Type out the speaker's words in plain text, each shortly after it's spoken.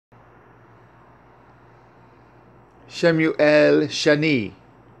Shemuel Shani,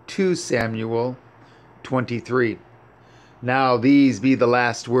 2 Samuel 23. Now these be the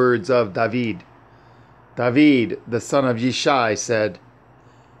last words of David. David, the son of Yishai, said,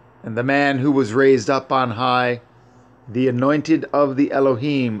 and the man who was raised up on high, the anointed of the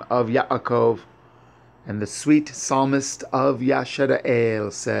Elohim of Yaakov, and the sweet psalmist of Yashara'el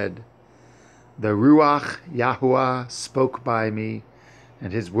said, the Ruach Yahuwah spoke by me,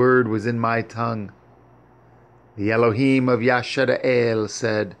 and his word was in my tongue. The Elohim of Yashara'el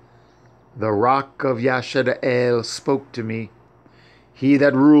said, the rock of Yashara'el spoke to me. He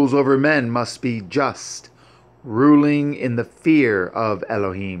that rules over men must be just, ruling in the fear of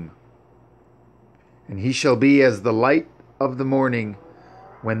Elohim. And he shall be as the light of the morning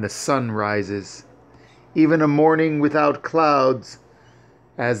when the sun rises, even a morning without clouds,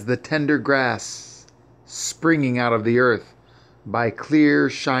 as the tender grass springing out of the earth by clear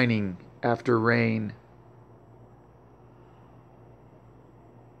shining after rain.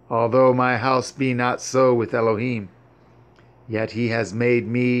 Although my house be not so with Elohim, yet he has made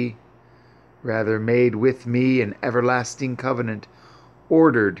with me an everlasting covenant,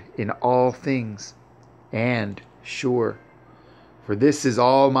 ordered in all things, and sure. For this is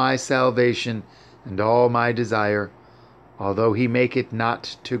all my salvation and all my desire, although he make it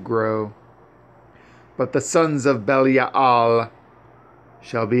not to grow. But the sons of Belial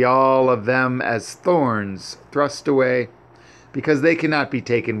shall be all of them as thorns thrust away, because they cannot be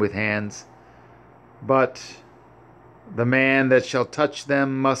taken with hands. But the man that shall touch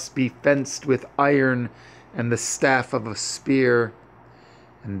them must be fenced with iron and the staff of a spear,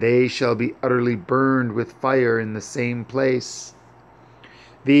 and they shall be utterly burned with fire in the same place.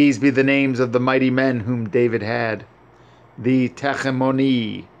 These be the names of the mighty men whom David had, the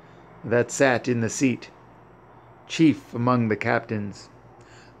Techemoni that sat in the seat, chief among the captains.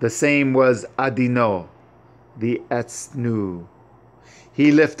 The same was Adino, the Etznu.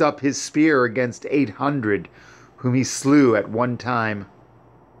 He lift up his spear against 800, whom he slew at one time.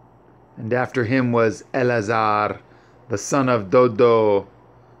 And after him was Eleazar, the son of Dodo,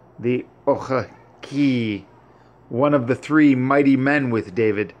 the Ochaki, one of the 3 mighty men with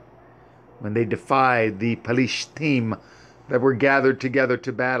David, when they defied the Pelishtim that were gathered together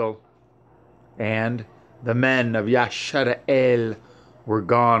to battle. And the men of Yashara'el were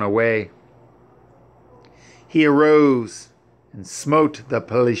gone away. He arose and smote the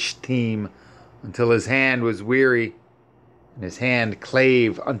Pelishtim until his hand was weary, and his hand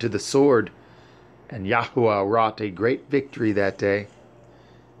clave unto the sword. And Yahuwah wrought a great victory that day.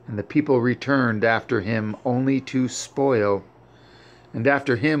 And the people returned after him only to spoil. And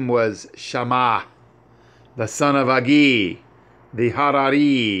after him was Shammah, the son of Agi, the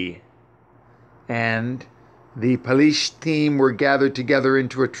Harari. And the Pelishtim were gathered together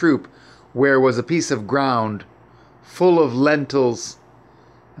into a troop, where was a piece of ground full of lentils,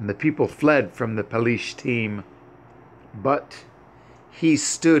 and the people fled from the Pelishtim. But he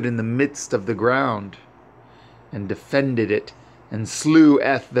stood in the midst of the ground, and defended it, and slew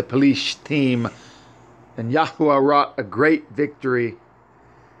the Pelishtim, and Yahuwah wrought a great victory.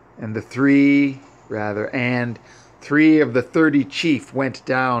 And three of the 30 chief went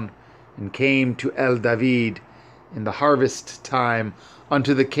down, and came to El David in the harvest time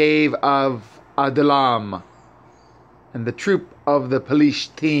unto the cave of Adullam. And the troop of the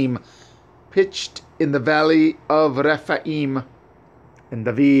Pelishtim pitched in the valley of Rephaim. And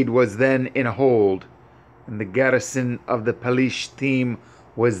David was then in a hold, and the garrison of the Pelishtim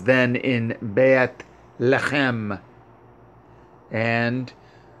was then in Beit Lechem. And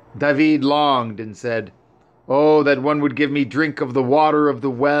David longed and said, oh, that one would give me drink of the water of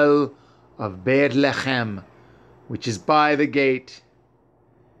the well of Beit Lechem, which is by the gate.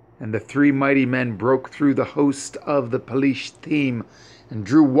 And the 3 mighty men broke through the host of the Pelishtim, and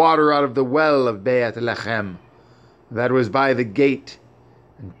drew water out of the well of Beit Lechem, that was by the gate,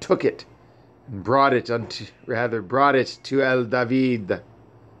 and took it, and brought it to El David.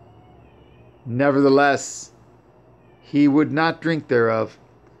 Nevertheless, he would not drink thereof,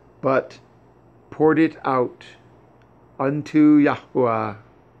 but poured it out unto Yahuwah.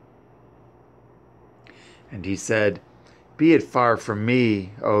 And he said, be it far from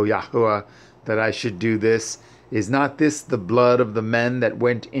me, O Yahuwah, that I should do this. Is not this the blood of the men that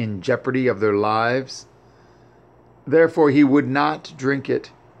went in jeopardy of their lives? Therefore he would not drink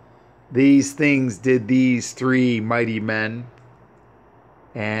it. These things did these 3 mighty men.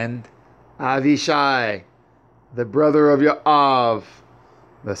 And Avishai, the brother of Yoav,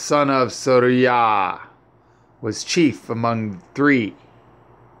 the son of Zeruiah, was chief among 3.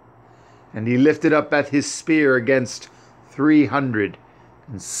 And he lifted up his spear against 300,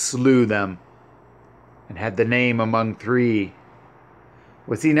 and slew them. and had the name among three.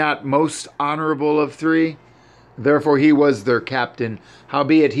 Was he not most honorable of three? Therefore he was their captain,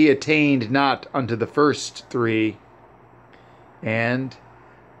 howbeit he attained not unto the first three. And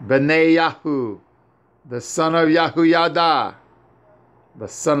Benayahu, the son of Yahuyadah, the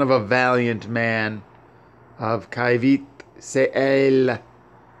son of a valiant man, of Kavit Seel,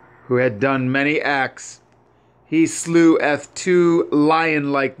 who had done many acts, he slew 2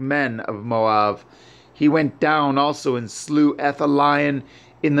 lion-like men of Moab. He went down also and slew a lion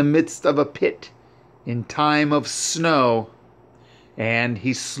in the midst of a pit, in time of snow. And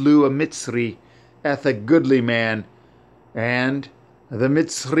he slew a Mitzri, a goodly man, and the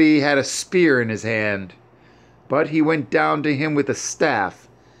Mitzri had a spear in his hand. But he went down to him with a staff,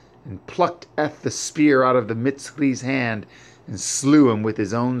 and plucked the spear out of the Mitzri's hand, and slew him with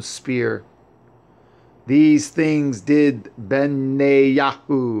his own spear. These things did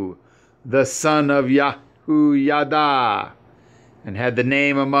Benayahu, the son of Yahuyadah, and had the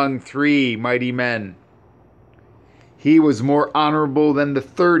name among 3 mighty men. He was more honorable than the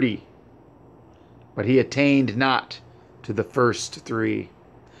 30, but he attained not to the first 3.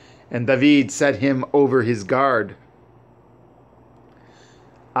 And David set him over his guard.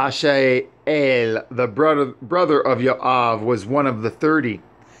 Ashael, the brother of Yoav, was one of the 30.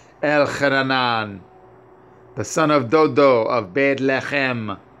 Elchanan, the son of Dodo of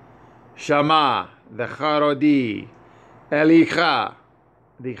Bethlehem. Shammah, the Charodi. Elicha,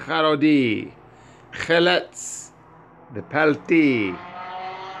 the Charodi. Cheletz, the Palti.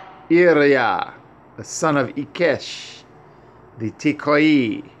 Iriah, the son of Ikesh, the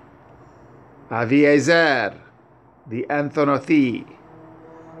Tikoi. Aviezer, the Anthenothi.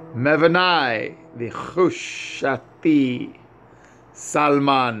 Mevanai, the Chushati.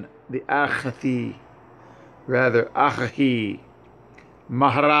 Salman, the Achahi.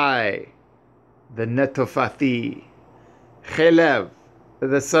 Maharai, the Netophathi. Chelev,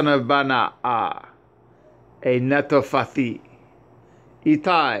 the son of Bana'ah, a Netophathi.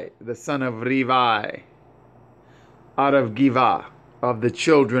 Itai, the son of Rivai, out of Giva, of the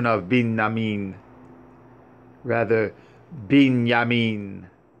children of Binyamin.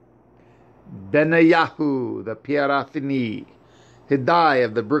 Benayahu, the Pirathini. Hiddai,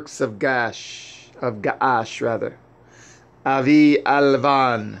 of the brooks of Gaash. Avi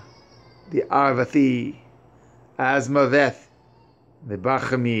Alvan, the Arvathi. Asmaveth, the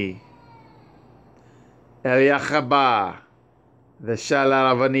Bachami. Eliachabah, the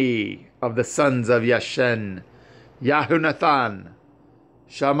Shalaravani, of the sons of Yashen. Yahunathan,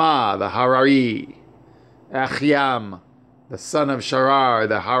 Shammah, the Harari. Achiam, the son of Sharar,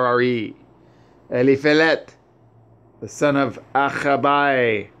 the Harari. Eliphelet, the son of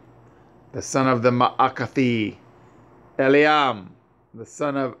Achabai, the son of the Ma'akathi. Eliam, the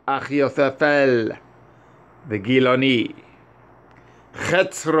son of Achiothapel, the Giloni.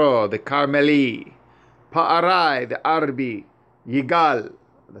 Chetzro, the Carmeli. Pa'arai, the Arbi. Yigal,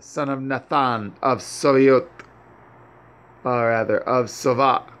 the son of Nathan, of Sova.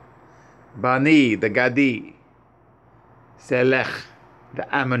 Bani, the Gadi. Selech, the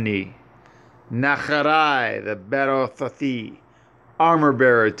Ammoni. Nacharai, the Berothathi,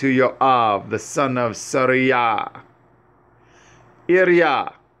 armor-bearer to Yoav, the son of Sariyah.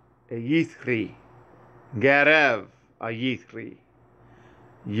 Iriah, a Yithri. Garev, a Yithri.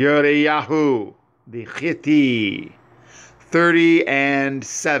 Uriyahu, the Chiti.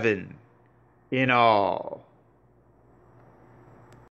 37 in all.